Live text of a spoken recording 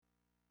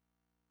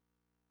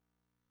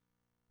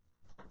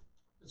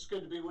It's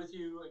good to be with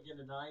you again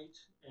tonight,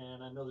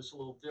 and I know this is a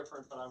little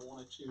different, but I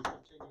wanted to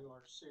continue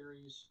our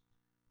series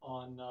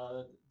on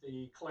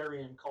the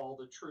clarion call,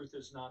 The Truth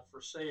is Not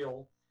for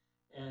Sale.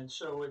 And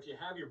so if you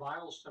have your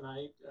Bibles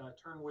tonight,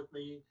 turn with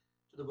me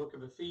to the book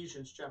of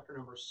Ephesians, chapter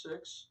number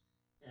 6,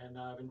 and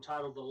I've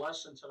entitled the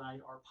lesson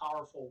tonight, Our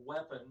Powerful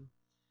Weapon.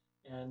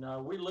 And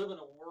we live in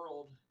a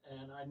world,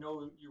 and I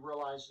know you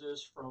realize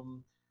this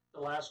from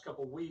the last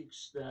couple of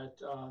weeks, that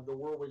the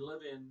world we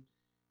live in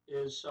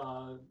is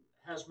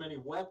has many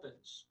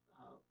weapons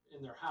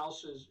in their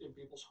houses, in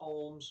people's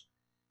homes,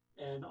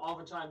 and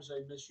oftentimes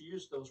they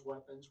misuse those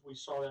weapons. We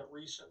saw that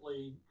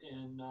recently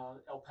in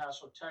El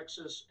Paso,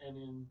 Texas, and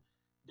in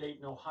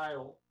Dayton,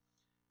 Ohio.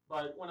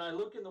 But when I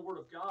look in the Word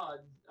of God,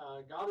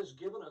 God has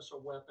given us a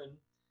weapon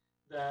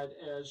that,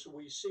 as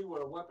we see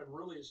what a weapon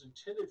really is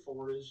intended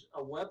for, is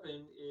a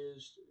weapon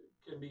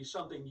can be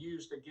something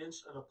used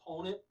against an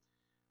opponent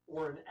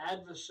or an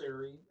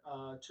adversary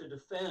to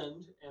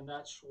defend, and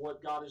that's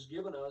what God has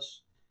given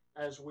us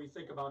as we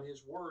think about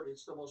His Word.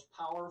 It's the most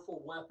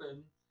powerful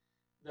weapon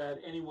that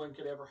anyone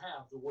could ever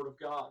have, the Word of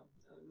God.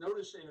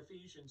 Notice in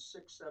Ephesians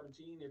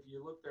 6:17, if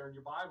you look there in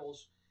your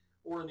Bibles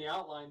or in the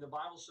outline, the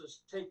Bible says,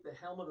 take the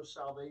helmet of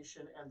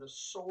salvation and the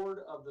sword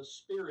of the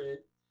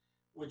Spirit,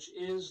 which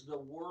is the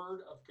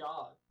Word of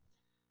God.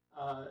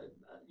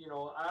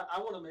 I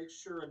want to make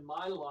sure in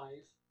my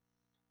life,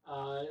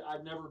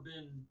 I've never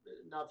been,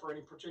 not for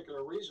any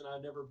particular reason,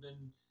 I've never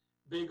been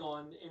big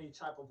on any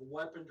type of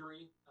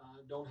weaponry.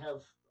 Don't have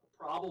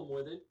a problem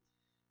with it.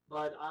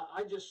 But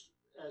I just,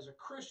 as a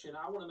Christian,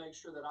 I want to make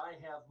sure that I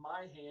have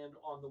my hand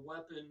on the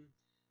weapon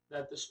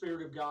that the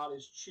Spirit of God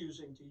is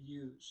choosing to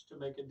use to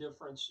make a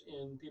difference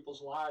in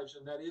people's lives,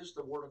 and that is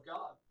the Word of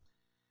God.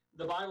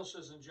 The Bible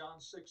says in John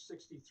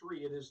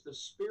 6:63, it is the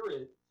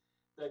Spirit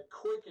that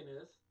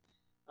quickeneth,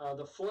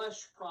 the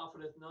flesh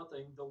profiteth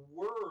nothing. The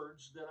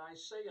words that I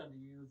say unto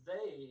you,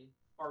 they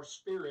are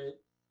spirit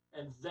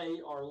and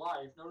they are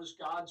life. Notice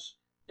God's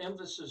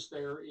emphasis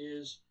there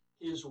is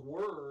His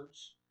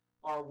words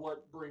are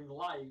what bring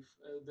life.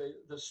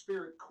 The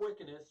Spirit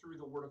quickeneth through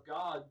the Word of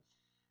God.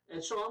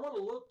 And so I want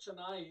to look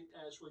tonight,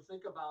 as we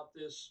think about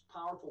this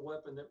powerful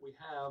weapon that we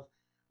have,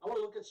 I want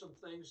to look at some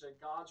things that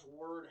God's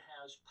Word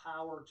has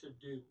power to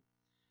do.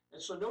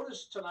 And so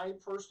notice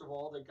tonight, first of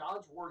all, that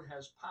God's Word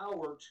has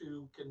power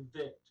to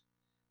convict.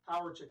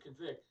 Power to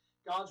convict.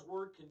 God's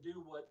Word can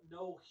do what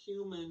no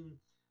human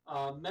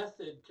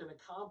method can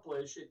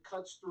accomplish. It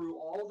cuts through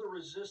all the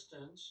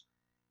resistance,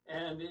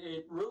 and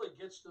it really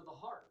gets to the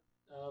heart.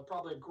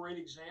 Probably a great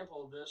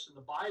example of this in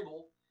the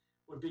Bible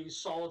would be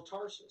Saul of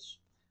Tarsus.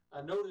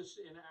 Notice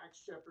in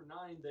Acts chapter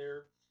 9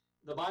 there,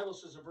 the Bible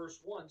says in verse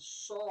 1,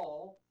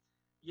 Saul,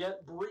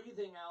 yet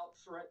breathing out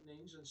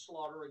threatenings and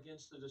slaughter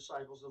against the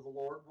disciples of the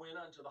Lord, went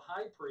unto the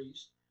high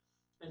priest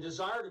and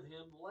desired of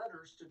him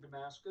letters to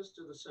Damascus,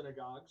 to the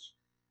synagogues,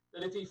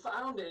 that if he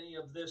found any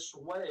of this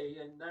way,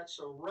 and that's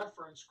a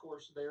reference, of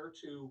course, there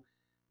to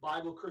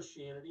Bible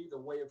Christianity, the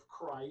way of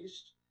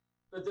Christ,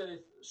 but that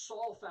if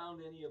Saul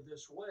found any of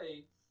this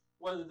way,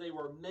 whether they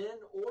were men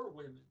or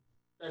women,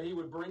 that he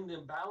would bring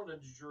them bound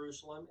into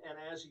Jerusalem. And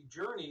as he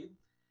journeyed,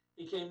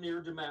 he came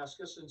near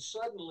Damascus, and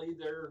suddenly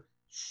there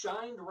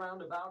shined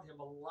round about him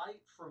a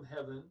light from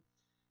heaven,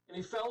 and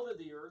he fell to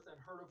the earth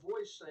and heard a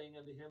voice saying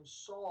unto him,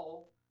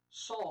 Saul,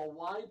 Saul,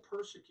 why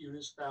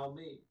persecutest thou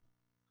me?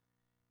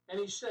 And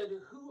he said,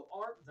 Who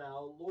art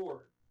thou,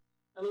 Lord?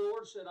 And the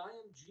Lord said, I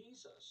am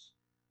Jesus,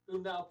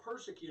 whom thou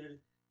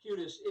persecutest.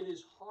 It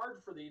is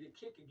hard for thee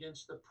to kick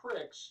against the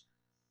pricks.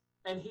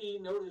 And he,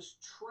 notice,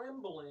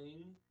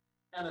 trembling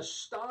and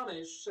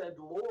astonished, said,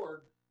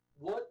 Lord,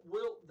 what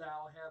wilt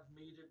thou have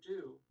me to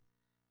do?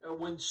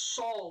 When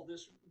Saul,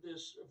 this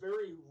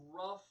very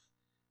rough,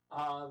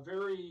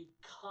 very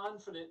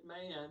confident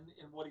man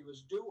in what he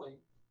was doing,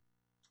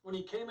 when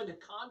he came into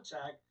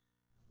contact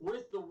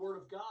with the Word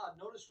of God,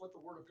 notice what the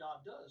Word of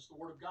God does. The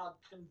Word of God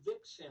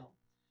convicts him.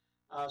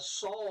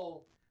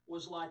 Saul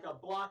was like a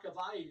block of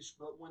ice,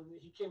 but when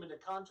he came into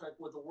contact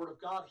with the Word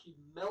of God, he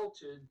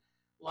melted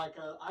like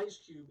an ice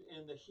cube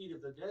in the heat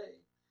of the day.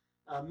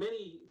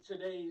 Many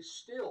today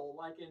still,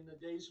 like in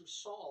the days of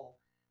Saul,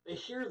 they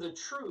hear the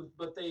truth,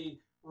 but they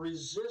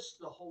resist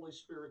the Holy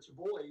Spirit's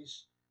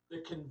voice,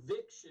 the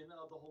conviction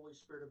of the Holy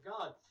Spirit of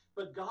God.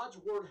 But God's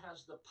Word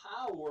has the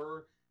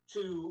power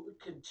to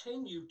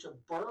continue to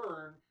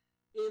burn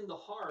in the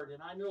heart.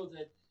 And I know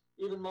that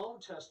even my own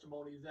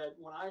testimony, that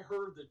when I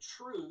heard the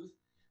truth,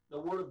 the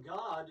Word of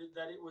God,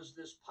 that it was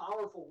this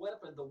powerful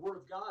weapon, the Word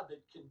of God,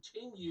 that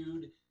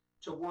continued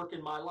to work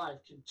in my life,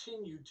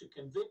 continued to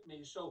convict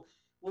me. So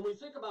when we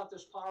think about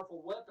this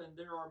powerful weapon,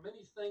 there are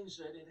many things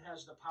that it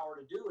has the power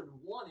to do, and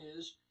one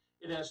is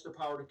it has the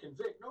power to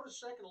convict.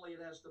 Notice, secondly,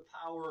 it has the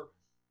power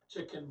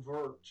to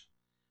convert.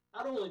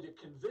 Not only to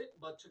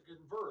convict, but to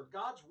convert.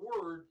 God's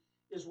Word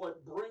is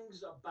what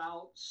brings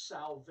about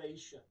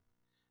salvation.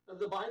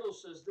 The Bible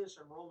says this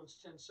in Romans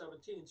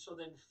 10:17, so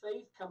then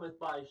faith cometh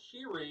by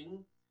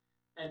hearing,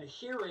 and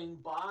hearing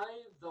by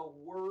the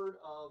Word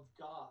of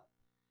God.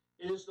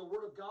 It is the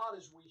word of God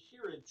as we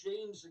hear it.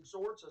 James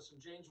exhorts us in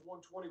James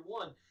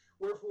 1:21,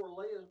 wherefore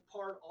lay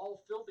apart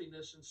all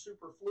filthiness and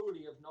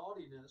superfluity of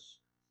naughtiness,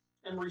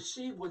 and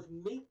receive with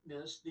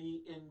meekness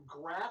the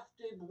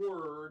engrafted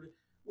word,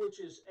 which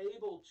is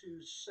able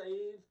to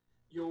save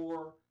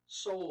your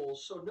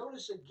souls. So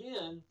notice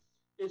again,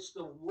 it's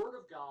the word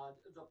of God,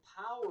 the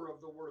power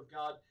of the word of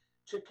God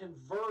to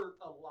convert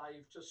a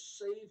life, to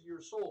save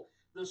your soul.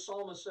 The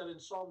psalmist said in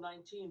Psalm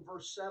 19,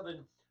 verse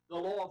 7, the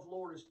law of the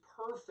Lord is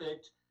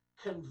perfect,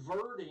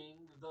 converting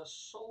the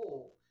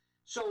soul.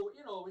 So,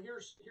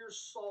 here's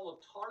Saul of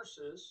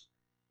Tarsus,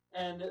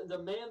 and the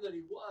man that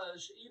he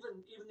was,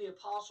 even the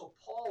Apostle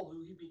Paul,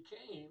 who he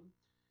became,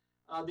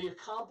 the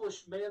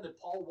accomplished man that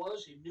Paul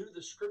was, he knew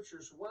the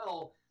scriptures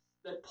well,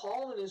 that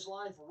Paul in his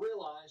life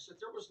realized that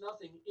there was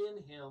nothing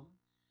in him,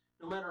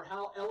 no matter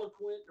how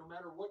eloquent, no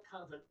matter what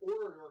kind of an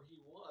orator he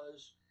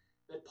was,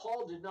 that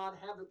Paul did not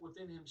have it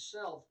within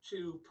himself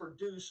to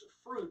produce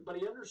fruit. But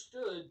he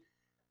understood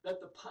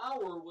that the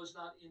power was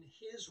not in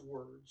his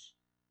words.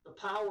 The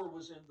power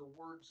was in the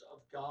words of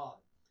God.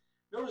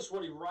 Notice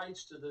what he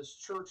writes to this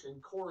church in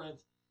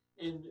Corinth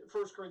in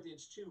 1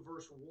 Corinthians 2,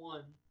 verse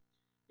 1.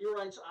 He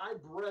writes, I,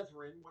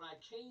 brethren, when I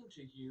came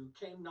to you,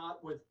 came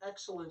not with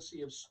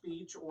excellency of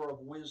speech or of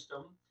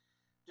wisdom,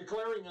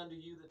 declaring unto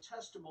you the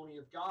testimony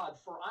of God.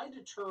 For I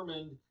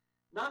determined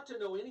not to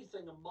know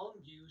anything among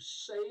you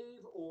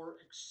save or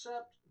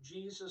except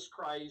Jesus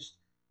Christ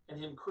and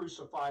him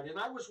crucified. And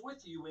I was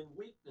with you in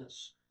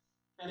weakness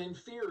and in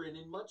fear and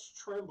in much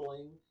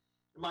trembling.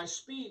 My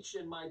speech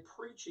and my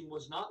preaching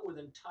was not with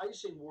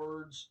enticing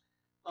words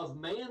of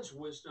man's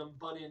wisdom,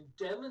 but in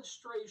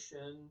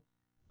demonstration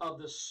of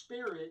the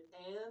Spirit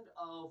and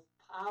of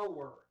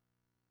power.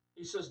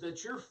 He says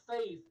that your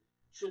faith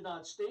should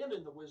not stand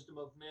in the wisdom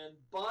of men,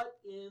 but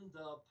in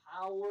the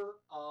power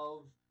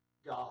of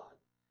God.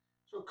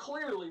 So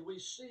clearly we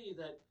see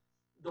that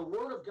the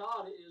Word of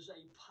God is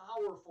a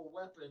powerful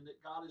weapon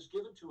that God has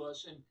given to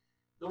us, and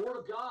the Word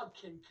of God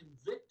can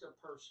convict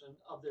a person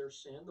of their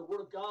sin. The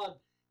Word of God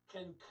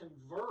can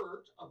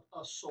convert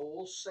a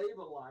soul, save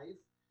a life.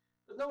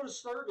 But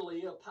notice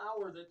thirdly, a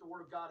power that the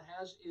Word of God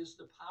has is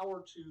the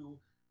power to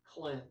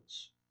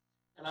cleanse.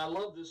 And I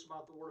love this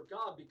about the Word of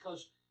God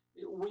because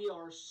we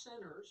are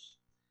sinners.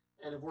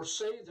 And if we're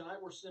saved tonight,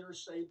 we're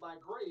sinners saved by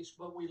grace.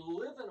 But we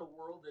live in a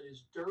world that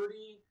is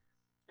dirty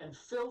and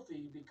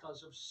filthy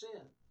because of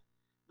sin.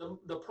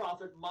 The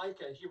prophet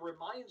Micah, he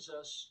reminds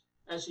us,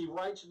 as he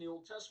writes in the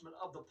Old Testament,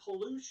 of the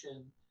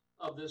pollution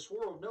of this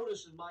world.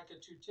 Notice in Micah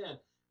 2:10,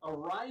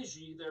 arise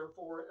ye,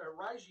 therefore,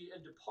 arise ye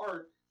and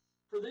depart,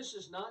 for this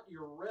is not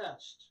your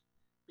rest,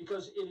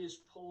 because it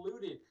is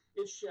polluted.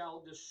 It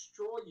shall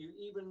destroy you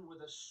even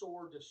with a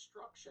sore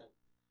destruction.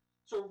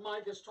 So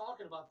Micah's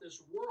talking about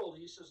this world.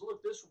 He says,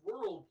 look, this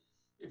world,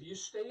 if you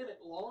stay in it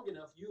long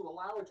enough, you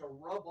allow it to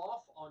rub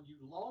off on you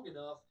long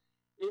enough,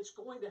 it's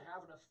going to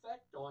have an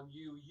effect on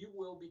you. You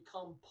will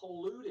become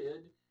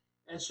polluted.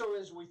 And so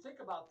as we think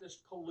about this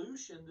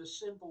pollution, this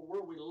sinful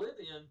world we live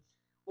in,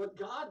 what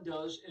God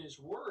does in his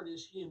word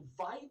is he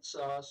invites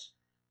us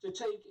to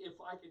take, if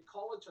I could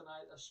call it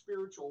tonight, a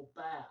spiritual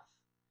bath.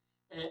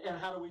 And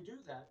how do we do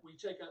that? We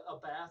take a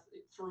bath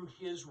through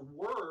his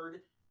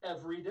word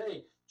every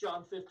day.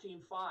 John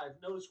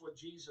 15:5, notice what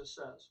Jesus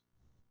says.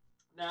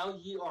 Now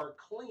ye are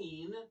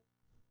clean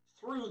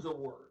through the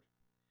word,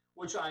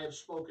 which I have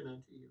spoken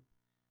unto you.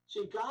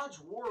 See, God's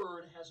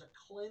word has a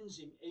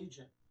cleansing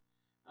agent.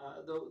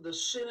 The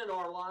sin in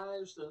our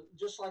lives,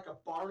 just like a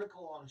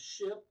barnacle on a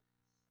ship,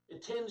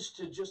 it tends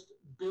to just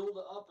build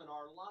up in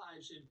our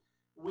lives. And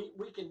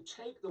we can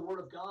take the word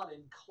of God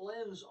and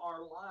cleanse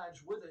our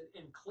lives with it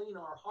and clean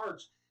our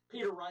hearts.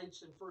 Peter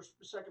writes in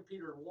 2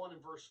 Peter 1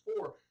 and verse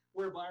 4,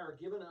 whereby are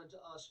given unto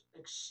us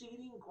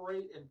exceeding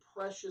great and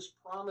precious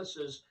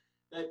promises,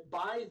 that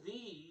by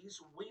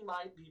these we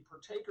might be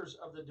partakers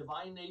of the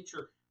divine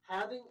nature,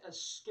 having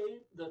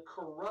escaped the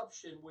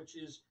corruption which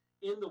is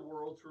in the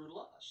world through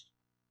lust.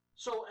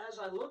 So as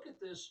I look at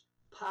this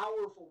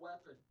powerful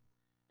weapon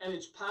and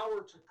its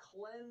power to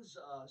cleanse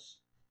us,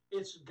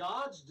 it's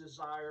God's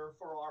desire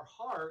for our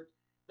heart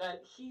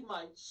that he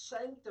might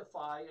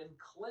sanctify and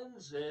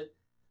cleanse it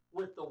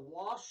with the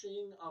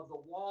washing of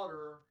the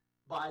water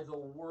by the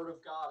word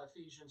of God,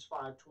 Ephesians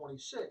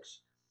 5:26.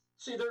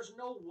 See, there's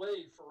no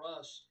way for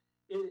us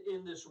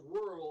in this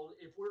world,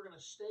 if we're going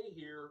to stay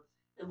here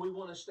and we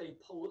want to stay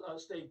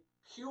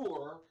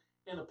pure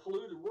in a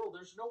polluted world,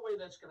 there's no way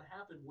that's going to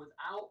happen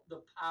without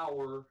the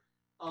power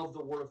of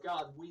the word of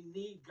God. We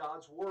need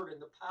God's word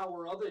and the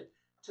power of it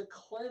to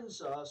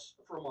cleanse us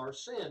from our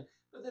sin.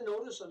 But then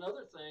notice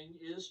another thing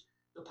is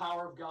the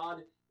power of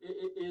God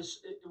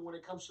is when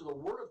it comes to the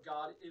word of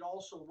God, it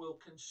also will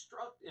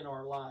construct in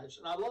our lives.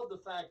 And I love the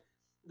fact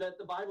that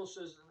the Bible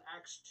says in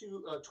Acts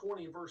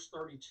 20, verse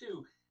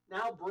 32,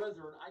 now,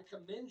 brethren, I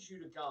commend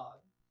you to God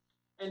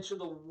and to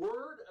the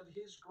word of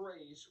his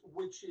grace,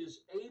 which is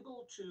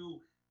able to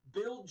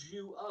build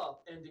you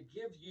up and to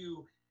give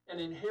you an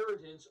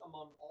inheritance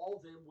among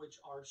all them which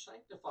are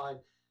sanctified.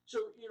 So,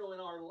 in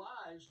our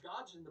lives,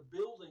 God's in the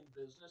building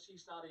business.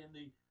 He's not in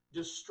the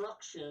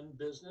destruction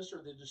business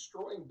or the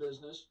destroying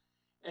business.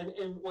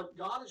 And what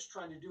God is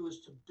trying to do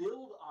is to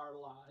build our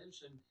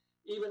lives. And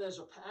even as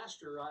a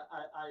pastor,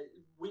 I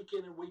week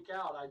in and week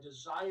out, I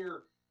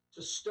desire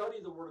to study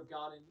the Word of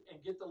God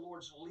and get the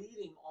Lord's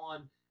leading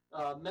on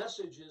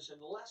messages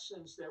and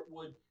lessons that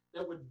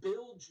would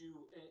build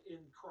you in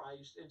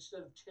Christ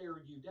instead of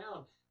tear you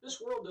down.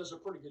 This world does a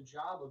pretty good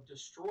job of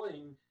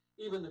destroying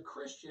even the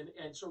Christian,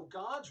 and so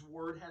God's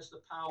Word has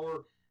the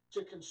power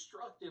to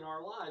construct in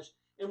our lives.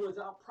 And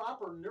without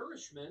proper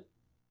nourishment,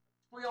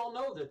 we all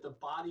know that the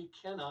body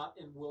cannot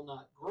and will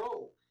not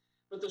grow.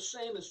 But the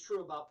same is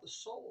true about the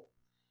soul.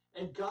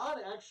 And God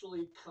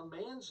actually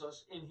commands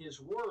us in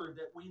His Word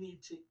that we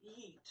need to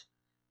eat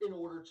in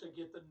order to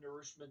get the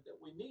nourishment that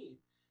we need.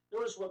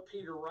 Notice what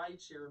Peter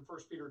writes here in 1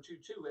 Peter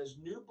 2:2. As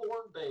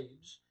newborn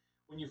babes,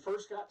 when you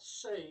first got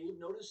saved,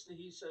 notice that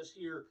he says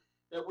here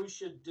that we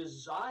should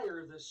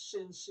desire the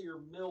sincere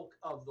milk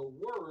of the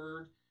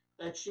Word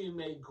that you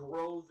may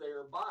grow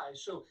thereby.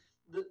 So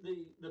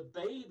the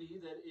baby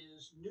that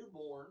is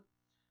newborn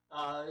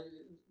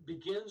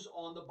begins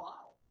on the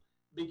bottle,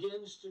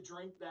 begins to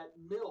drink that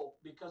milk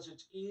because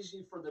it's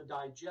easy for the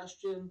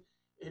digestion.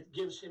 It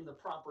gives him the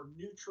proper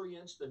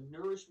nutrients, the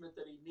nourishment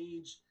that he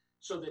needs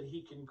so that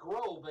he can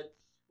grow. But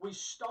we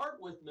start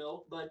with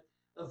milk, but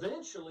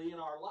eventually in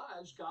our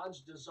lives,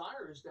 God's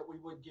desire is that we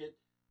would get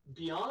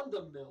beyond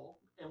the milk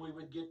and we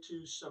would get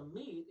to some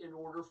meat in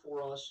order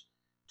for us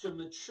to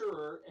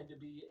mature and to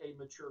be a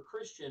mature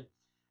Christian.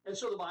 And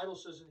so the Bible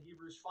says in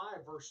Hebrews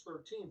 5, verse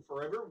 13,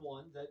 for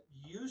everyone that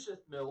useth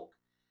milk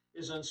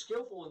is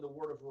unskillful in the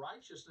word of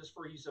righteousness,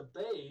 for he's a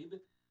babe,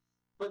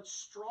 but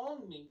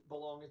strong meat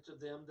belongeth to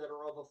them that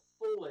are of a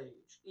full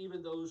age,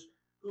 even those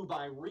who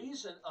by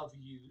reason of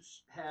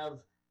use have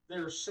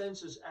their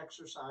senses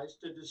exercised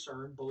to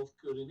discern both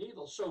good and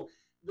evil. So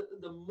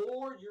the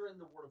more you're in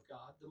the Word of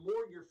God, the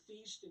more you're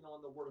feasting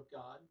on the Word of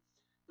God,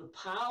 the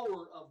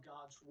power of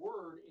God's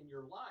Word in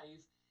your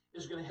life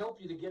is going to help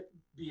you to get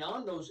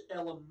beyond those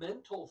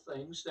elemental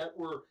things that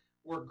were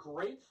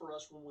great for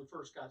us when we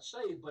first got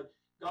saved. But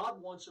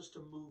God wants us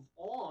to move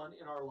on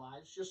in our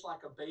lives, just like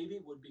a baby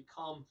would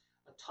become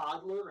a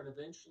toddler and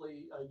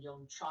eventually a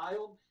young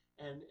child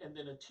and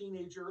then a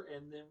teenager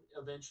and then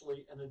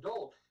eventually an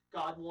adult.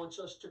 God wants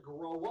us to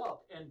grow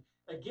up. And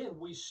again,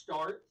 we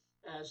start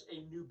as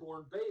a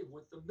newborn babe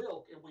with the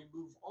milk and we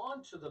move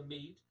on to the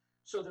meat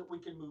so that we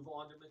can move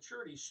on to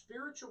maturity.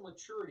 Spiritual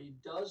maturity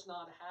does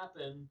not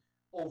happen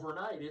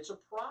overnight. It's a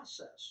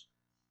process.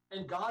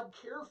 And God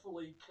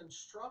carefully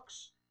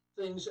constructs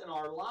things in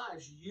our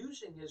lives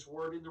using His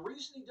Word. And the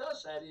reason He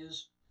does that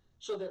is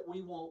so that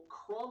we won't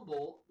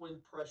crumble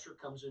when pressure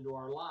comes into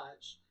our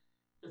lives.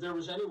 If there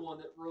was anyone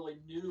that really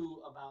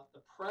knew about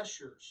the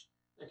pressures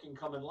that can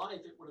come in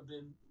life, it would have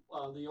been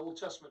the Old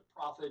Testament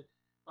prophet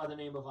by the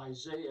name of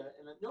Isaiah.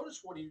 And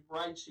notice what he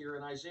writes here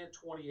in Isaiah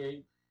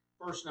 28,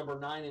 verse number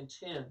 9 and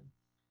 10.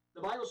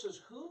 The Bible says,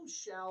 whom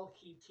shall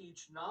He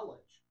teach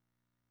knowledge?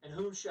 And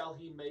whom shall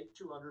He make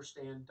to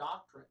understand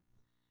doctrine?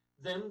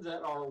 Them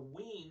that are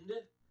weaned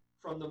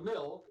from the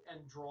milk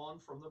and drawn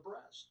from the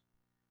breast.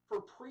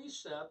 For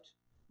precept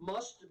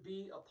must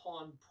be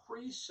upon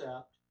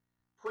precept,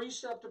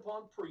 precept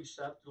upon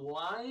precept,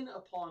 line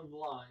upon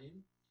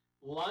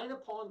line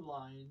upon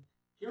line,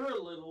 here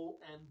a little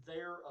and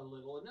there a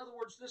little. In other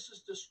words, this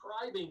is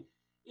describing,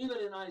 even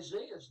in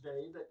Isaiah's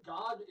day, that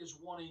God is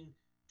wanting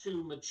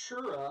to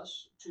mature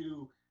us,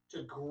 to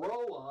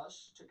grow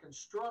us, to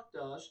construct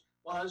us.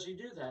 Well, how does He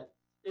do that?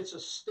 It's a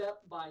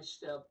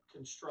step-by-step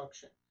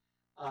construction.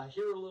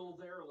 Here a little,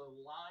 there a little,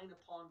 line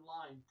upon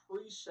line,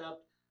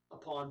 precept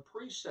upon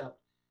precept.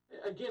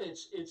 Again,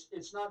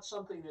 it's not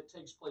something that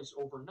takes place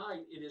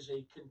overnight. It is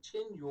a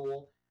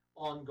continual,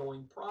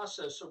 ongoing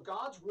process. So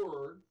God's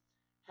Word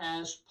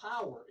has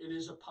power. It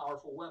is a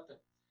powerful weapon.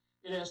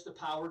 It has the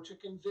power to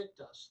convict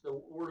us. The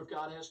Word of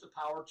God has the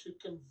power to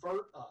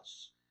convert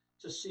us,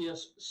 to see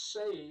us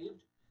saved,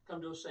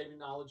 come to a saving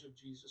knowledge of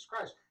Jesus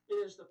Christ.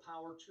 It has the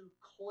power to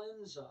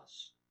cleanse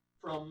us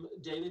from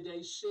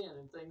day-to-day sin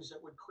and things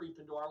that would creep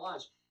into our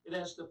lives. It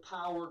has the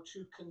power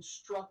to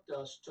construct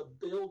us, to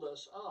build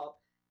us up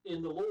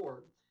in the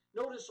Lord.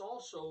 Notice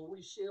also,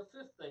 we see a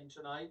fifth thing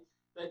tonight,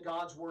 that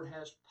God's Word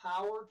has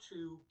power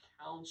to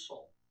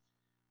counsel.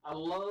 I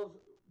love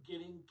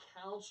getting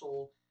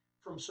counsel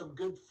from some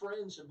good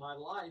friends in my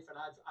life, and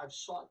I've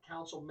sought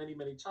counsel many,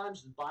 many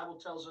times. The Bible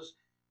tells us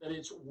that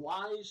it's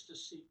wise to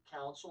seek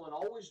counsel, and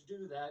always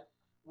do that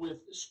with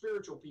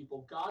spiritual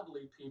people,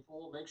 godly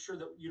people. Make sure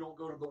that you don't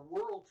go to the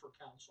world for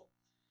counsel.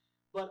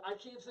 But I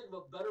can't think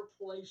of a better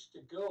place to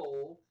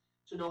go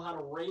to know how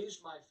to raise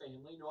my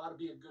family, know how to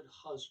be a good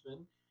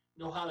husband,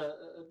 know how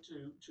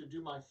to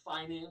do my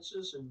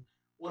finances and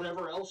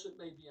whatever else it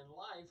may be in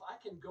life. I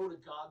can go to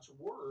God's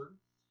Word,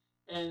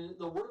 and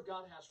the Word of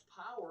God has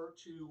power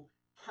to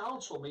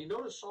counsel me.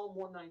 Notice Psalm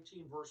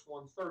 119, verse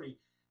 130.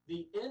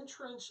 The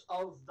entrance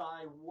of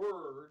thy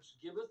words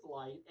giveth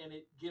light, and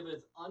it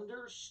giveth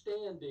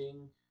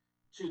understanding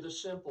to the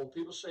simple.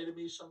 People say to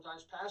me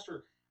sometimes,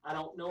 Pastor, I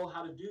don't know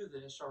how to do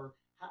this, or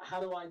How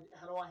do I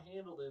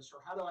handle this, or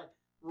how do I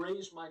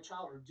raise my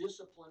child or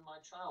discipline my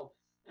child?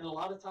 And a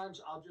lot of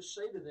times I'll just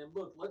say to them,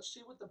 look, let's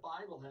see what the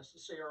Bible has to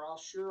say, or I'll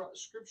share a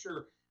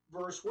scripture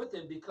verse with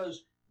them,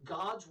 because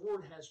God's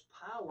word has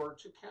power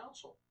to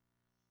counsel.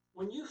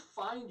 When you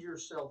find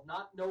yourself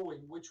not knowing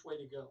which way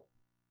to go,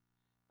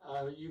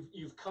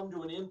 you've come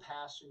to an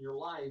impasse in your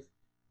life,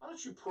 why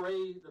don't you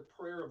pray the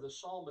prayer of the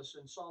psalmist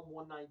in Psalm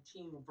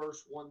 119,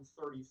 verse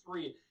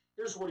 133?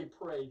 Here's what he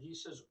prayed. He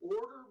says,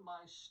 order my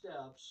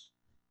steps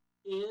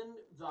in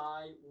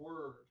thy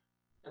word,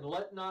 and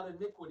let not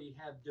iniquity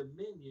have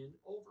dominion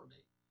over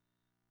me.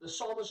 The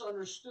psalmist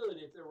understood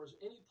if there was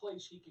any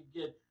place he could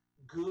get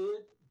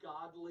good,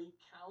 godly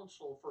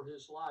counsel for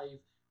his life,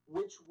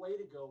 which way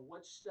to go,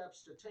 what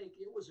steps to take,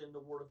 it was in the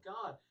Word of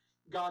God.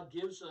 God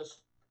gives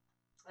us,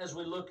 as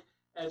we look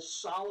at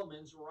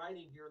Solomon's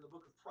writing here in the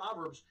book of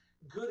Proverbs,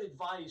 good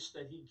advice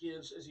that he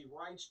gives as he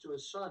writes to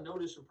his son.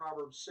 Notice in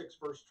Proverbs 6,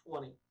 verse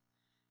 20.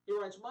 He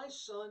writes, my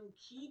son,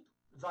 keep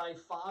thy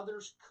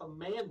father's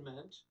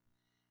commandment,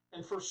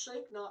 and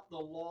forsake not the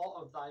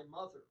law of thy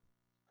mother.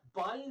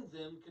 Bind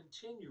them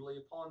continually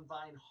upon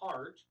thine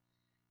heart,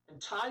 and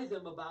tie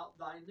them about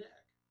thy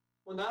neck.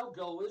 When thou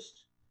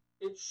goest,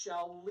 it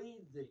shall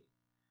lead thee.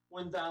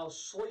 When thou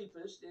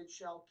sleepest, it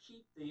shall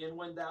keep thee. And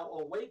when thou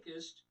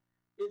awakest,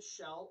 it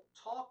shall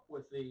talk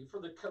with thee. For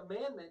the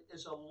commandment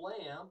is a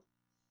lamp,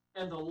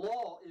 and the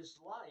law is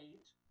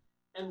light,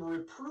 and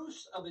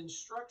reproofs of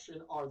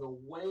instruction are the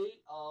way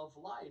of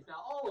life.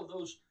 Now, all of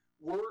those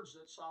words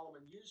that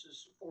Solomon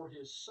uses for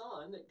his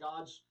son, that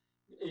God's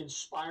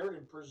inspired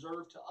and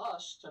preserved to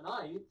us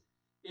tonight,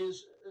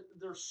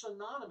 they're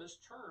synonymous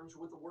terms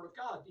with the Word of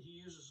God. He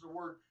uses the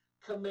word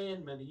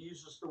commandment. He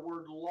uses the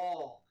word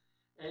law.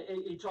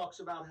 He talks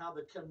about how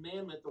the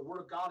commandment, the Word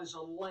of God, is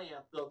a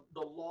lamp.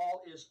 The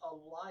law is a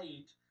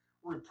light.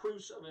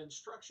 Reproofs of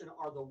instruction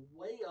are the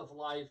way of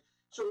life.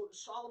 So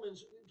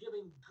Solomon's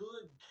giving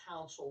good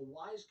counsel,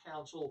 wise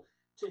counsel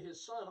to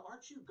his son.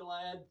 Aren't you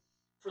glad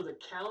for the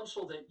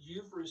counsel that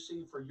you've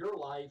received for your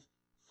life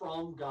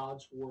from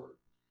God's Word?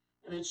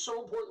 And it's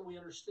so important we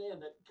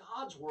understand that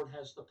God's Word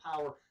has the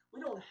power.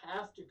 We don't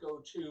have to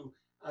go to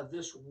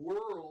this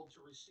world to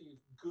receive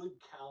good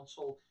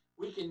counsel.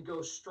 We can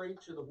go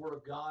straight to the Word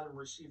of God and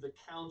receive the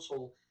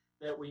counsel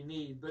that we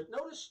need. But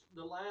notice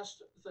the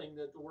last thing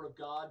that the Word of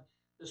God,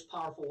 this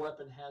powerful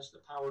weapon, has the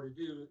power to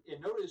do.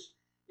 And notice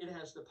it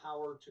has the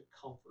power to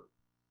comfort.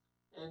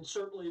 And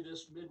certainly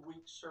this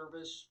midweek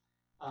service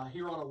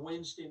here on a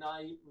Wednesday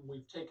night,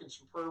 we've taken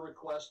some prayer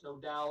requests, no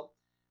doubt.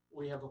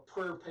 We have a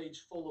prayer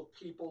page full of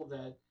people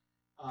that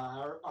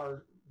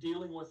are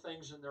dealing with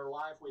things in their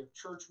life. We have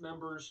church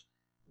members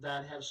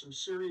that have some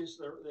serious,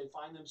 they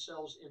find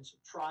themselves in some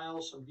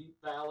trials, some deep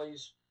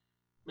valleys.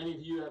 Many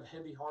of you have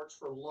heavy hearts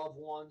for loved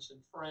ones and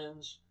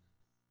friends.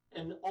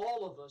 And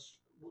all of us,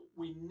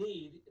 we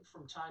need,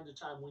 from time to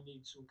time, we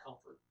need some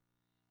comfort.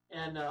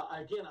 And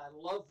again, I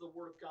love the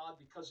Word of God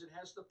because it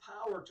has the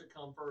power to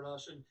comfort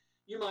us. And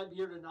you might be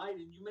here tonight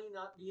and you may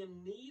not be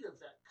in need of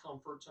that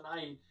comfort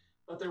tonight,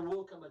 but there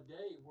will come a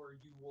day where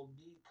you will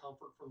need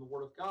comfort from the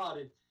Word of God.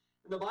 And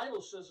the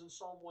Bible says in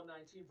Psalm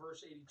 119,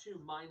 verse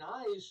 82, mine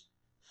eyes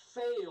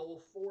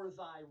fail for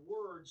thy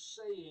word,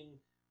 saying,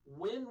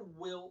 when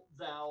wilt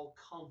thou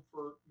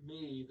comfort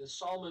me? The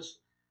psalmist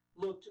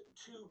looked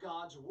to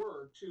God's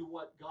word, to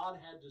what God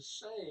had to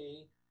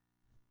say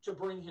to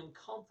bring him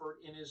comfort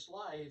in his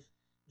life.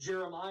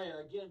 Jeremiah,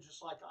 again,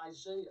 just like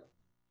Isaiah,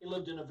 he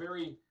lived in a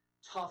very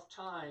tough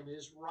time.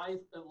 His life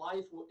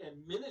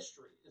and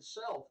ministry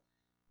itself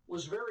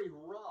was very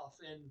rough.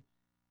 And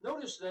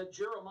notice that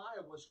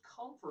Jeremiah was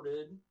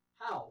comforted,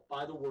 how?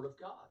 By the Word of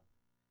God.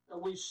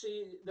 And we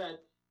see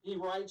that he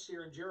writes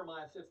here in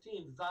Jeremiah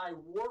 15, thy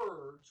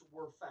words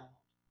were found,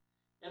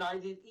 and I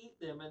did eat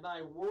them, and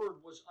thy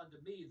word was unto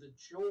me the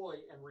joy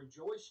and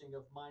rejoicing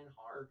of mine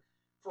heart.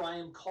 For I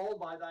am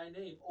called by thy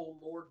name, O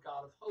Lord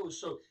God of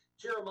hosts. So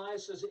Jeremiah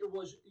says, it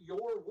was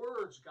your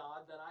words,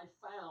 God, that I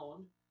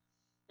found.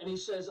 And he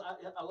says,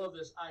 I love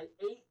this, I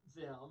ate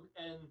them,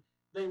 and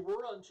they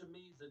were unto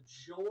me the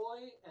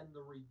joy and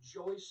the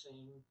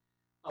rejoicing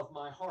of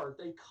my heart.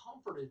 They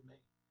comforted me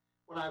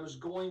when I was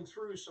going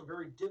through some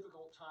very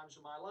difficult times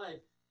in my life.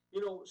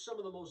 You know, some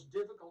of the most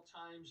difficult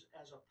times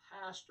as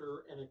a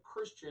pastor and a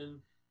Christian,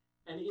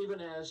 and even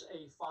as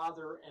a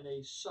father and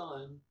a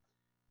son,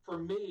 for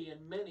me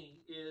and many,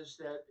 is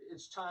that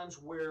it's times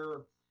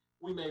where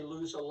we may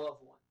lose a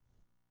loved one.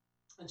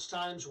 It's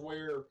times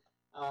where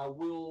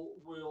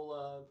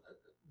we'll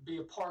be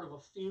a part of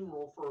a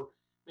funeral for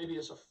maybe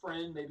as a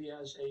friend, maybe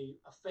as a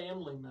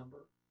family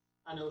member.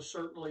 I know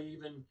certainly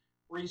even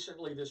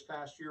recently this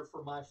past year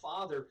for my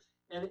father,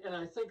 and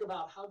I think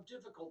about how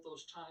difficult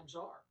those times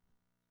are.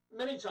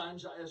 Many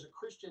times as a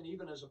Christian,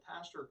 even as a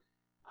pastor,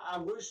 I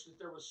wish that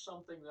there was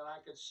something that I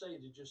could say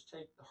to just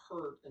take the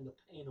hurt and the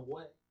pain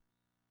away.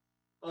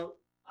 But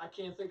I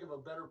can't think of a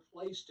better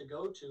place to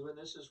go to, and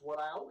this is what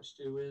I always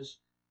do, is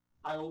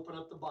I open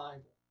up the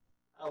Bible.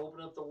 I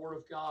open up the Word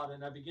of God,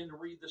 and I begin to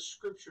read the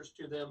Scriptures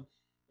to them.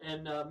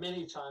 And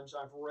many times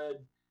I've read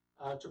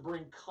to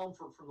bring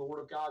comfort from the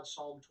Word of God.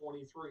 Psalm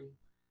 23.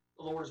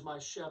 The Lord is my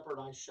shepherd,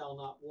 I shall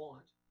not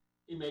want.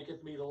 He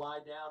maketh me to lie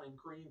down in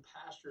green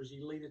pastures.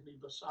 He leadeth me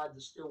beside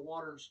the still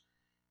waters.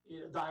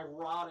 Thy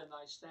rod and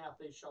thy staff,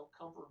 they shall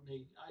comfort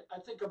me. I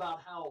think about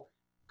how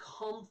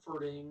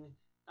comforting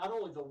not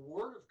only the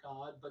Word of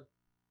God, but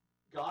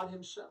God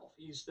himself.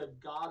 He's the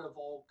God of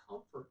all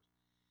comfort.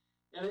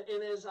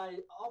 And as I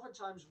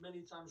oftentimes,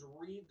 many times,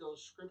 read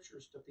those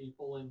scriptures to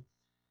people, and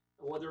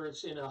whether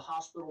it's in a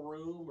hospital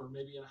room or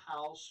maybe in a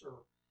house or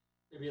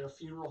maybe in a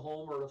funeral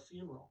home or at a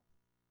funeral,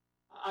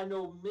 I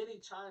know many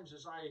times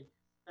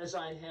as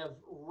I have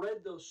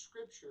read those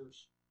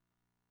scriptures,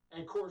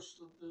 and of course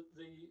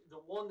the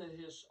one that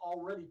has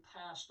already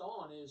passed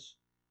on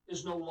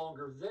is no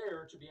longer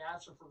there. To be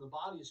absent from the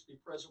body is to be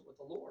present with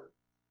the Lord.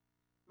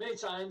 Many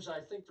times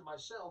I think to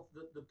myself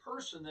that the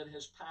person that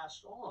has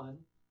passed on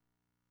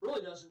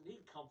really doesn't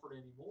need comfort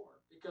anymore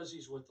because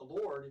he's with the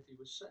Lord if he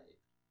was saved.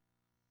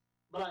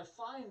 But I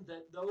find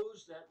that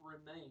those that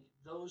remain,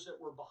 those that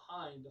were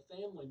behind, the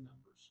family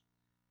members,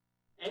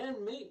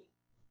 and me,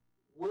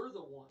 we're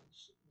the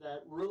ones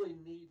that really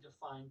need to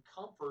find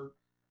comfort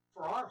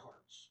for our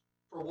hearts,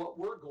 for what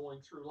we're going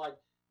through, like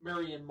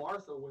Mary and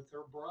Martha with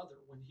her brother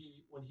when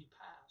he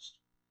passed,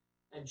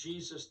 and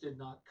Jesus did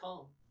not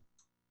come.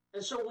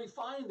 And so we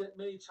find that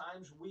many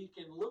times we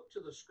can look to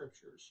the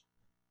scriptures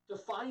to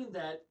find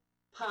that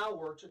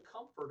power to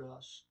comfort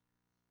us.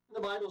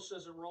 And the Bible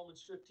says in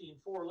Romans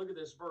 15:4, look at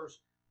this verse,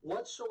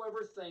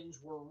 whatsoever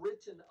things were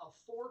written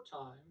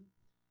aforetime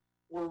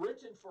were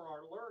written for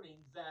our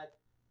learning, that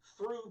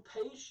through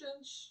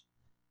patience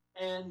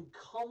and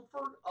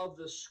comfort of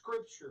the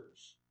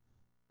scriptures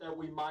that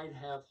we might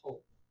have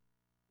hope.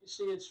 You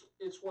see,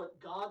 it's what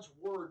God's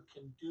word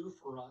can do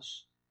for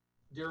us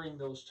during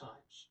those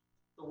times.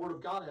 The word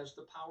of God has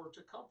the power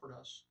to comfort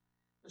us.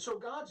 And so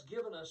God's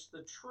given us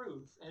the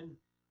truth. And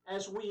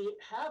as we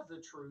have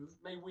the truth,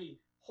 may we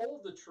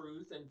hold the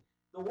truth. And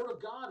the word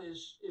of God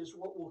is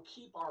what will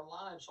keep our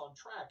lives on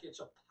track. It's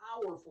a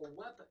powerful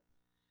weapon.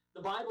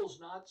 The Bible's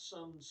not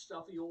some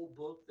stuffy old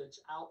book that's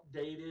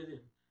outdated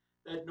and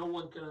that no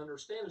one can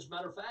understand. As a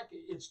matter of fact,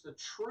 it's the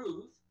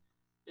truth.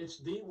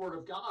 It's the Word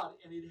of God,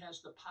 and it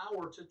has the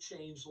power to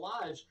change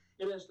lives.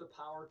 It has the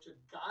power to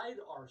guide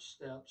our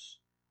steps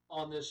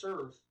on this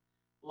earth.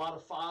 A lot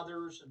of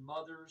fathers and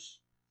mothers,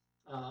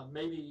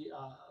 maybe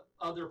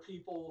other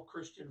people,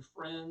 Christian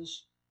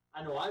friends.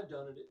 I know I've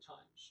done it at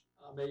times.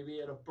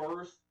 Maybe at a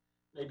birth,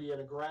 maybe at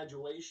a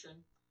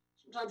graduation.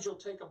 Sometimes you'll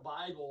take a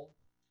Bible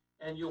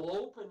and you'll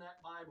open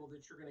that Bible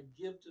that you're going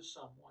to give to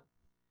someone.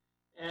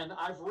 And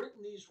I've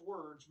written these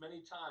words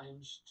many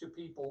times to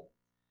people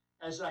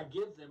as I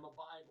give them a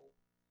Bible.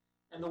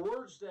 And the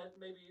words that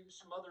maybe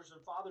some mothers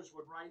and fathers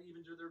would write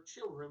even to their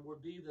children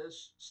would be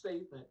this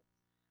statement: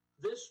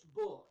 this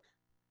book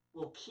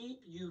will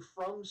keep you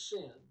from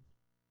sin,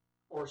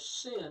 or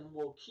sin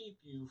will keep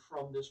you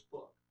from this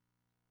book.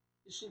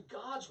 You see,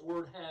 God's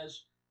word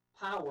has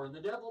power, and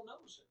the devil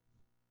knows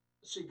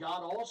it. See,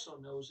 God also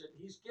knows it.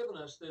 He's given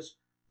us this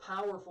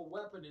powerful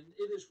weapon, and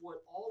it is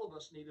what all of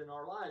us need in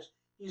our lives.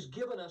 He's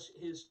given us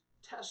his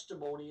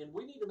testimony, and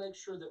we need to make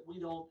sure that we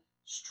don't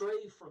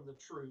stray from the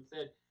truth,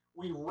 that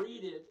we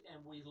read it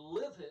and we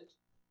live it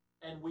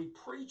and we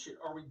preach it,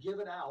 or we give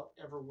it out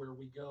everywhere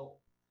we go.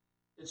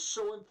 It's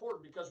so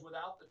important, because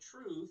without the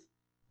truth,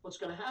 what's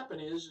going to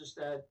happen is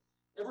that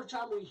every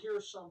time we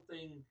hear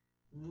something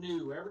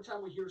new, every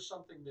time we hear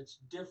something that's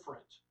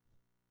different,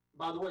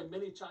 by the way,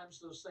 many times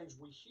those things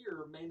we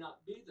hear may not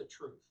be the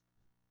truth.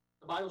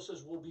 The Bible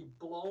says we'll be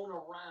blown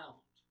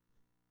around.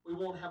 We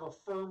won't have a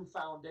firm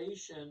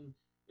foundation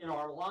in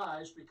our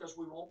lives because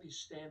we won't be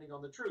standing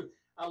on the truth.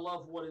 I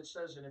love what it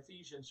says in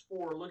Ephesians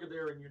 4. Look at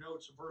there in your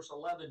notes, verse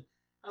 11.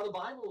 Now the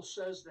Bible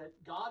says that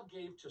God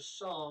gave to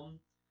some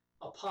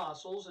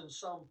apostles and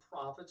some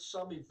prophets,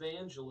 some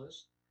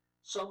evangelists,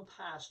 some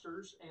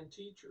pastors and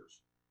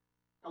teachers.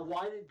 Now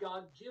why did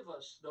God give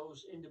us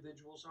those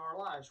individuals in our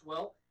lives?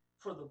 Well,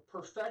 for the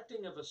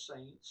perfecting of the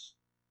saints,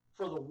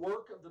 for the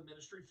work of the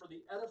ministry, for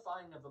the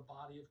edifying of the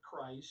body of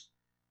Christ,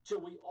 till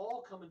we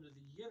all come into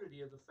the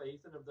unity of the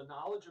faith and of the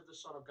knowledge of the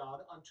Son of God,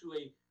 unto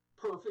a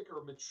perfect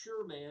or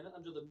mature man,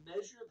 unto the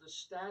measure of the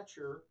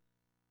stature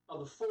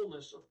of the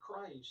fullness of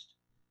Christ,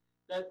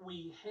 that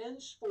we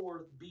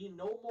henceforth be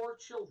no more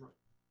children,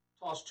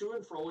 tossed to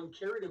and fro and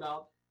carried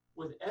about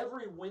with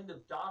every wind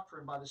of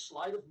doctrine by the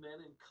sleight of men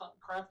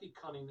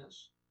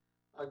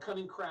and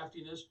cunning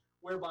craftiness,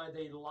 whereby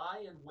they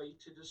lie in wait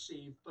to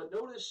deceive. But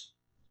notice,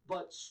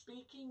 but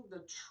speaking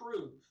the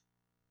truth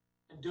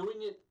and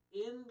doing it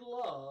in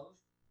love,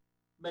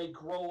 may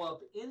grow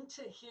up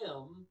into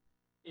him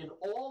in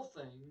all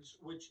things,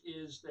 which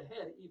is the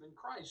head, even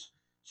Christ.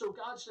 So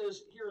God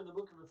says here in the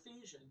book of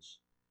Ephesians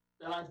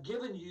that I've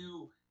given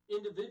you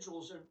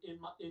individuals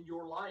in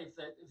your life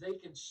that they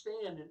can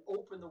stand and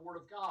open the Word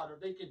of God, or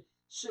they can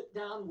sit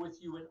down with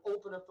you and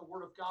open up the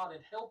Word of God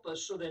and help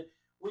us, so that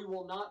we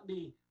will not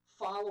be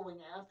following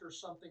after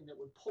something that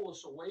would pull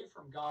us away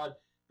from God,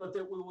 but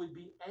that we would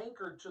be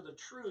anchored to the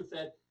truth,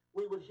 that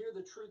we would hear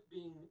the truth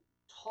being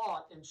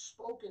taught and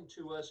spoken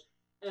to us,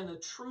 and the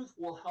truth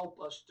will help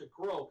us to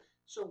grow.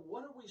 So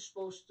what are we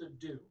supposed to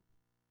do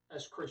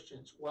as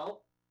Christians?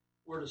 Well,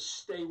 we're to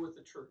stay with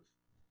the truth,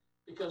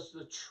 because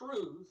the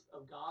truth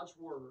of God's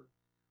word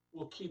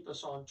will keep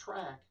us on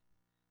track.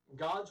 And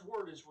God's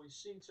word, as we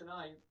see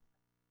tonight,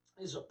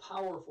 is a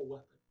powerful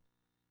weapon.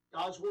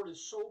 God's word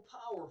is so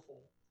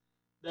powerful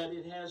that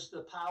it has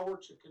the power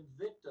to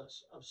convict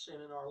us of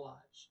sin in our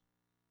lives.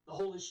 The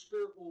Holy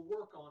Spirit will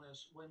work on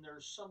us when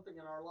there's something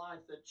in our life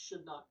that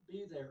should not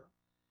be there.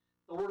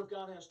 The Word of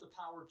God has the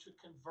power to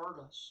convert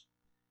us.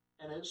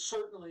 And it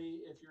certainly,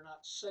 if you're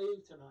not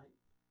saved tonight,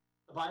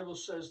 the Bible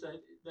says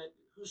that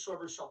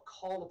whosoever shall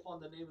call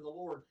upon the name of the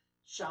Lord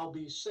shall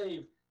be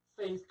saved.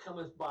 Faith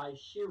cometh by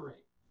hearing,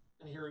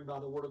 and hearing by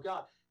the Word of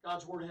God.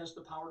 God's Word has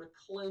the power to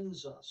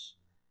cleanse us.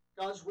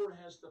 God's Word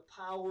has the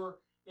power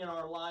in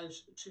our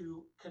lives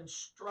to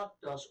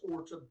construct us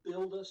or to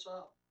build us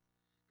up.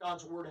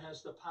 God's Word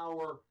has the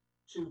power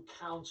to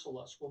counsel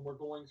us when we're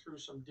going through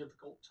some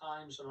difficult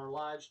times in our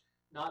lives,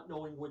 not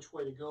knowing which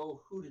way to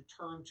go, who to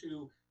turn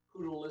to,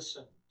 who to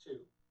listen to.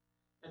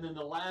 And then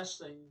the last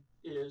thing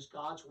is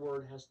God's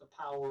Word has the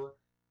power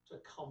to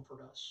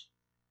comfort us.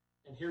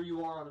 And here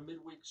you are on a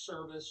midweek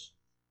service.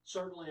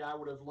 Certainly I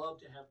would have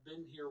loved to have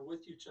been here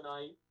with you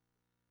tonight,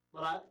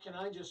 but can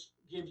I just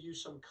give you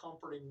some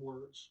comforting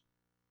words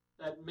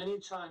that many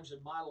times in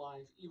my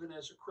life, even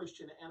as a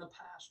Christian and a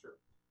pastor,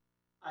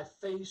 I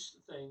face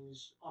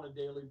things on a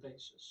daily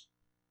basis.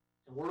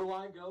 And where do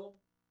I go?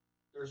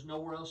 There's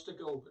nowhere else to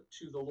go but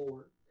to the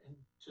Lord and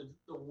to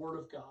the Word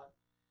of God.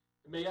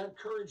 And may I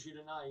encourage you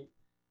tonight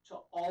to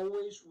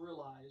always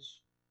realize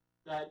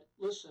that,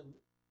 listen,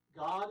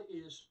 God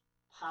is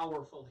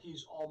powerful.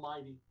 He's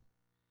almighty.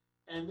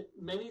 And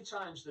many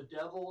times the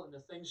devil and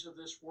the things of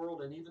this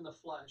world and even the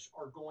flesh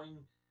are going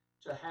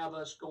to have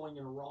us going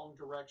in a wrong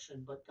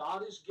direction. But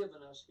God has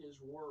given us His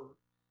Word,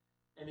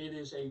 and it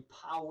is a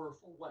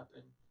powerful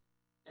weapon,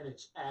 and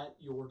it's at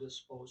your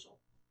disposal.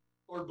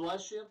 Lord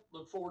bless you.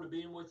 Look forward to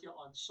being with you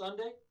on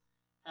Sunday.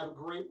 Have a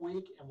great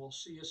week, and we'll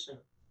see you soon.